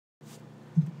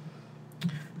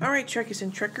Alright, Trekkies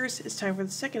and Trekkers, it's time for the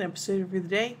second episode of the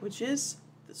day, which is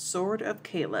the Sword of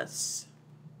Kahless.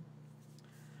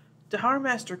 Dahar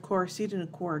Master Kor seated in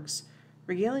Quarks,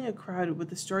 regaling a crowd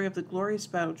with the story of the glorious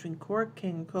battle between Kor,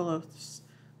 King of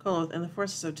Koloth, and the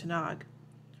forces of Tanag.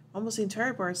 Almost the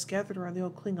entire bar is gathered around the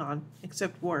old Klingon,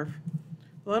 except Worf,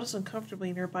 who huddles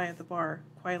uncomfortably nearby at the bar,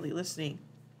 quietly listening.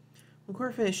 When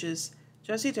Kor finishes,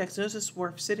 Jessie Dex notices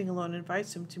Worf sitting alone and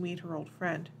invites him to meet her old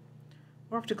friend.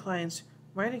 Worf declines,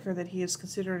 reminding her that he is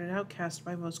considered an outcast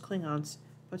by most Klingons,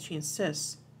 but she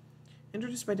insists.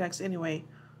 Introduced by Dex anyway,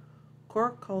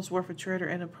 Kor calls Worf a traitor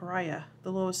and a pariah,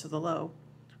 the lowest of the low,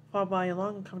 followed by a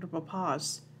long uncomfortable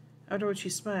pause, after which he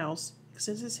smiles,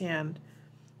 extends his hand,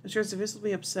 and shows a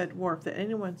visibly upset Worf that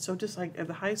anyone so disliked at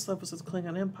the highest levels of the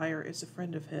Klingon Empire is a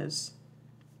friend of his.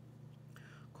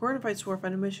 Kor invites Worf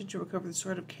on a mission to recover the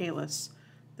Sword of Kahless,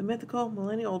 the mythical,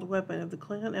 millennia-old weapon of the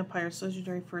Klingon Empire's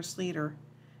legendary first leader,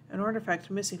 an artifact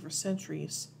missing for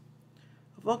centuries.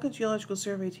 A Vulcan geological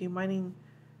survey team mining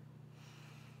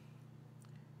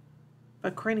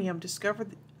Vibranium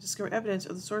discovered evidence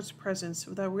of the sword's presence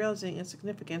without realizing its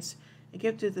significance and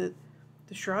gifted the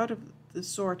shroud of the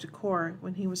sword to Kor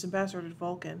when he was ambassador to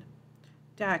Vulcan.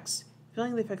 Dax,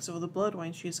 feeling the effects of all the blood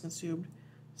wine she has consumed,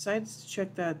 decides to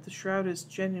check that the shroud is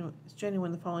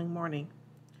genuine the following morning.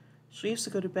 She leaves to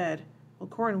go to bed, while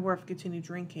Kor and Worf continue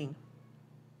drinking.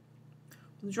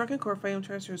 When the drunken Kor finally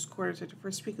returns to his quarters after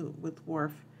first speaking with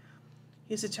Worf,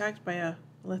 he is attacked by a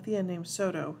Lethean named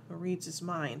Soto, who reads his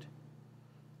mind.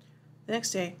 The next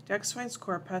day, Dax finds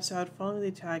Kor passed out following the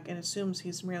attack and assumes he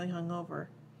is merely hungover.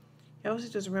 He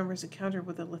obviously doesn't remember his encounter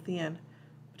with the Lethean,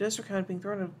 but does recount being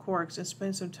thrown out of Quarks and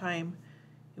spending some time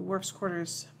in Worf's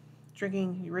quarters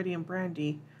drinking iridium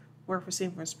brandy Worf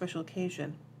received for a special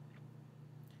occasion.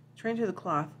 Turning to the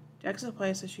cloth, Dax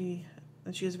implies that she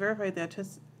has verified the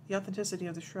authenticity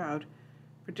of the shroud,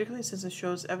 particularly since it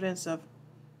shows evidence of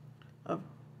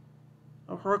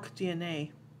Hork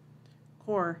DNA.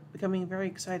 Kor, becoming very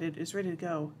excited, is ready to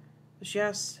go, but she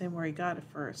asks him where he got it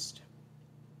first.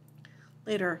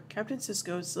 Later, Captain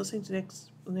Sisko is listening to an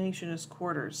explanation in his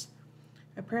quarters.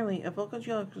 Apparently, a Vulcan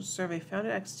geological survey found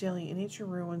it accidentally in ancient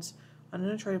ruins on an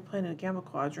uncharted planet in the Gamma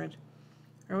Quadrant,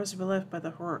 or must have been left by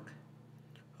the Hork.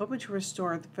 Hoping to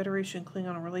restore the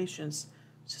Federation-Klingon relations,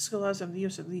 Sisko allows them the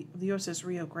use of the USS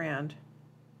Rio Grande.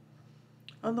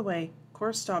 On the way,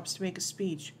 Kor stops to make a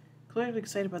speech, clearly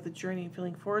excited about the journey and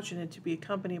feeling fortunate to be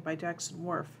accompanied by Dax and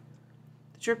Worf.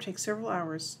 The trip takes several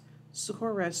hours, so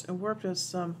Kor rests and Worf does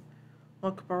some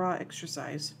Mokbara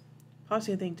exercise,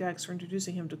 pausing to thank Dax for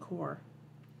introducing him to Kor.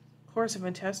 Kor has a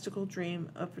fantastical dream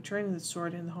of returning the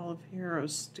sword in the Hall of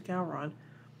Heroes to Gowron,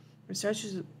 where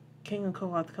statues of King and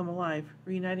Koloth come alive,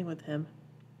 reuniting with him.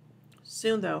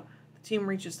 Soon, though, the team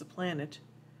reaches the planet.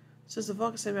 Since the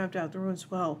Vulcans had mapped out the ruins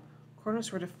well, Kor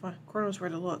knows where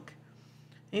to look.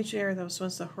 An ancient area that was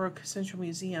once the Hork Central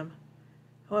Museum.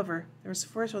 However, there was a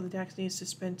force field that Dax needs to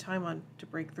spend time on to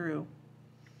break through.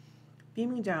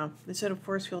 Beaming down, they set up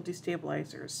force field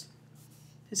destabilizers.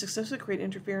 They successfully create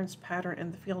interference pattern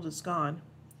and the field is gone.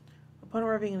 Upon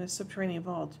arriving in a subterranean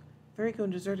vault, a very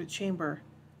deserted chamber,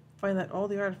 find that all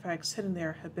the artifacts hidden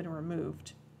there have been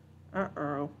removed.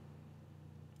 Uh-oh.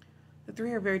 The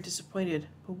three are very disappointed,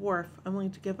 but Worf,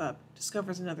 unwilling to give up,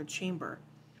 discovers another chamber.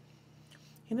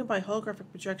 Hidden by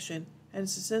holographic projection, and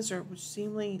is a sensor which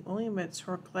seemingly only emits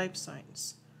Hork life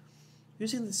signs.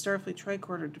 Using the Starfleet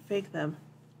tricorder to fake them,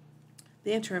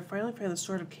 they enter and finally find the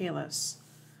Sword of Kahless.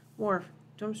 Worf,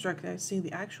 dumbstruck at seeing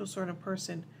the actual sword in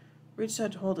person, reaches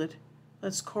out to hold it,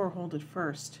 lets Kor hold it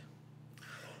first.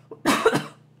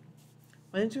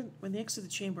 When they exit the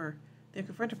chamber, they are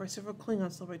confronted by several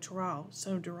Klingons led by Toral,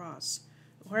 son of Duras,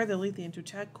 who hire the Lethean to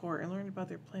attack Kor and learn about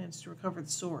their plans to recover the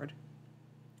sword.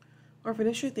 Worf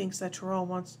initially thinks that Toral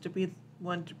wants to be the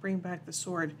one to bring back the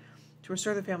sword to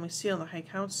restore the family seal in the High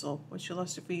Council, which he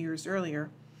lost a few years earlier.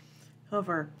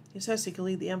 However, he says he can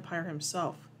lead the Empire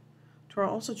himself.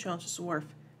 Toral also challenges Worf,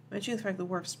 mentioning the fact that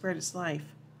Worf spared his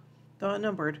life. Though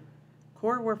outnumbered,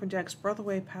 Kor, Worf, and Dex brought the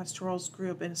way past Toral's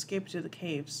group and escaped to the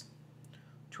caves.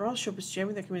 Toral's ship is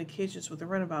jamming their communications with the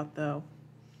runabout, though.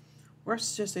 Worf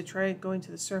suggests they try going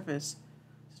to the surface,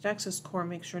 so Dex says Kor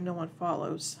makes sure no one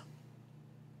follows.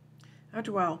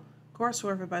 After a while, Kor asks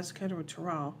Worf about his encounter with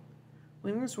Toral.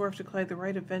 When he urges Worf to collect the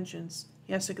right of vengeance,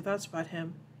 he has second thoughts about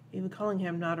him, even calling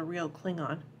him not a real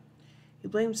Klingon. He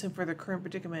blames him for their current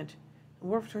predicament, and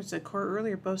Worf returns that Kor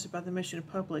earlier boasted about the mission in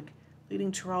public,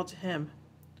 leading Toral to him.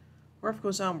 Worf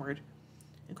goes onward,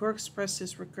 and Kor expresses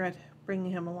his regret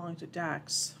bringing him along to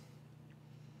Dax.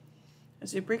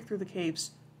 As they break through the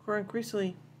caves, Kor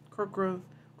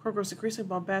Kor grows increasingly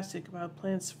bombastic about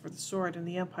plans for the sword and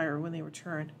the Empire when they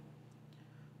return.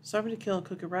 Stopping to kill and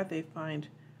cook a rat they find,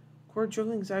 Kor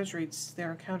jokingly exaggerates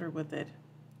their encounter with it.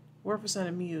 Worf is not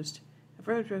amused, and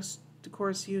further objects to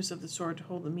Kor's use of the sword to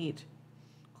hold the meat.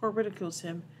 Kor ridicules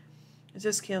him, and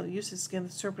says Kale uses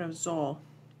against the serpent of Zol.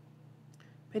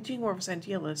 Painting Worf as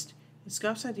idealist, he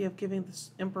scoffs the idea of giving the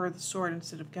Emperor the sword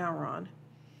instead of Gowron.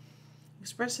 He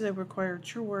expresses that it would require a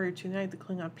true warrior to unite the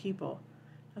Klingon people,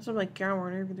 not someone like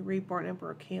Gowron or even the reborn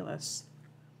Emperor Kahless.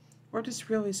 Worf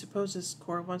disreally supposes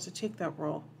Kor wants to take that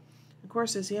role, and Kor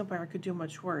says the Empire could do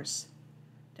much worse.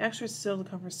 Dax tries to settle the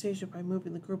conversation by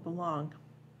moving the group along.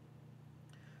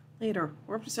 Later,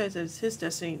 Worf decides that it's his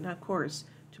destiny, not Kor's,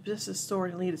 to possess the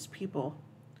sword and lead its people.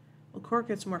 While Kor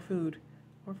gets more food,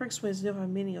 Worf explains the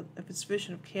meaning of his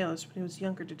vision of Kahless when he was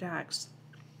younger to Dax.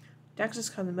 Dax is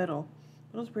caught in the middle,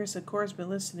 but it appears that Kor has been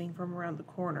listening from around the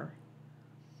corner.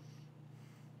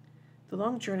 The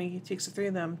long journey takes the three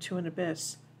of them to an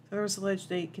abyss. There is a ledge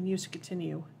they can use to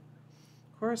continue.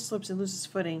 Kor slips and loses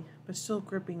footing, but still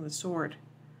gripping the sword.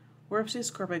 Worf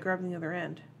sees Kor by grabbing the other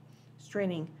end.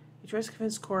 Straining, he tries to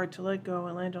convince Kor to let go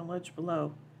and land on a ledge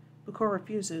below, but Kor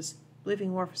refuses,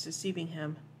 believing Worf is deceiving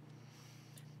him.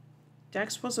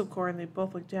 Dax pulls up Kor and they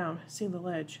both look down, seeing the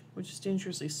ledge, which is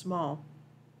dangerously small.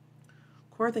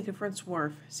 Kor then confronts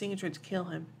Worf, seeing he tried to kill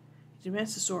him. He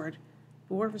demands the sword,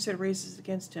 but Worf instead raises it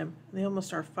against him, and they almost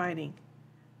start fighting.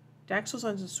 Dax holds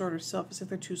onto the sword herself as if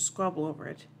the two squabble over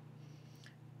it.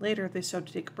 Later, they stop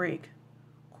to take a break.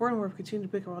 Kor and Worf continue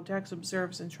to bicker while Dax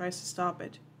observes and tries to stop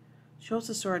it. She holds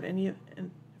the sword and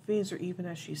evades her even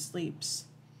as she sleeps.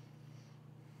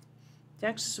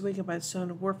 Dax is awakened by the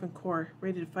sound of Worf and Kor,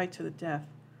 ready to fight to the death.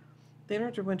 They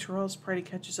interrupt when Toral's party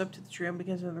catches up to the trio and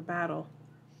begins another battle.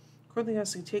 Kor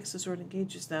takes the sword and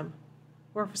engages them.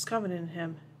 Worf is confident in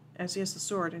him, as he has the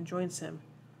sword, and joins him.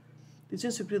 They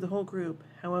soon subdue the whole group.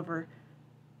 However,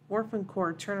 Worf and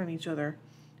Kor turn on each other,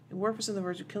 and Worf is on the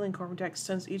verge of killing Kor when Dax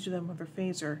stuns each of them with her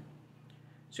phaser.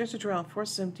 She turns to Toral and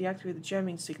forces him to deactivate the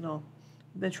jamming signal,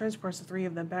 and then transports the three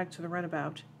of them back to the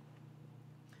runabout.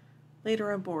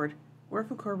 Later on board, Worf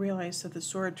and Kor realize that the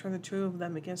sword turned the two of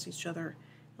them against each other,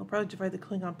 and will probably divide the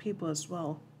Klingon people as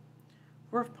well.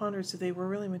 Worf ponders if they were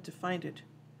really meant to find it.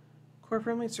 Kor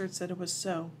firmly asserts that it was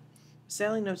so.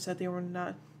 Sally notes that they were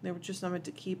just not meant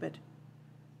to keep it.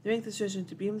 They make the decision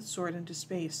to beam the sword into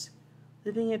space,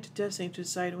 leaving it to destiny to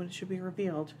decide when it should be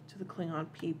revealed to the Klingon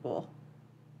people.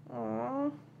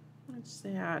 Aww, that's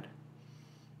sad.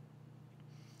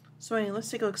 So anyway, let's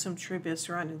take a look at some trivia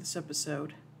surrounding this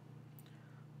episode.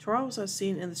 Toral was last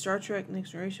seen in the Star Trek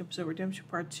Next Generation episode Redemption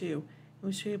Part 2, and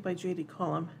was created by J.D.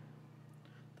 Cullum.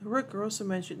 The Rook are also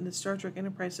mentioned in the Star Trek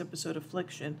Enterprise episode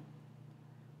Affliction.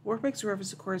 Worf makes a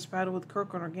reference to Kor's battle with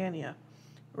Kirk on Organia,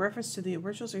 a reference to the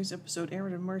original series episode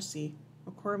Errand of Mercy,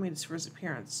 where Kor made his first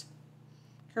appearance.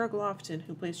 Kara Glofton,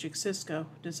 who plays Jake Sisko,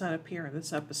 does not appear in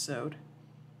this episode.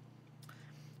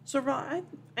 So overall,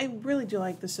 I really do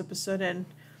like this episode, and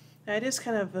it is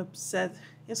kind of upset.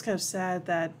 It's kind of sad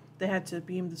that they had to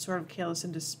beam the Sword of Kahless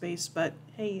into space, but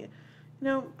hey,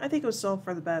 I think it was all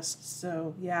for the best,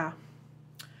 so yeah.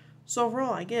 So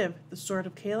overall, I give the Sword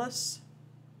of Kahless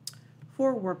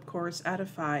 4 warp cores out of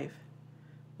 5.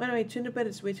 But anyway, tune in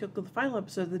as we take the final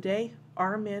episode of the day,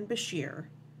 Our Man Bashir.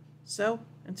 So,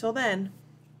 until then,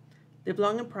 live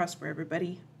long and prosper,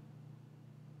 everybody.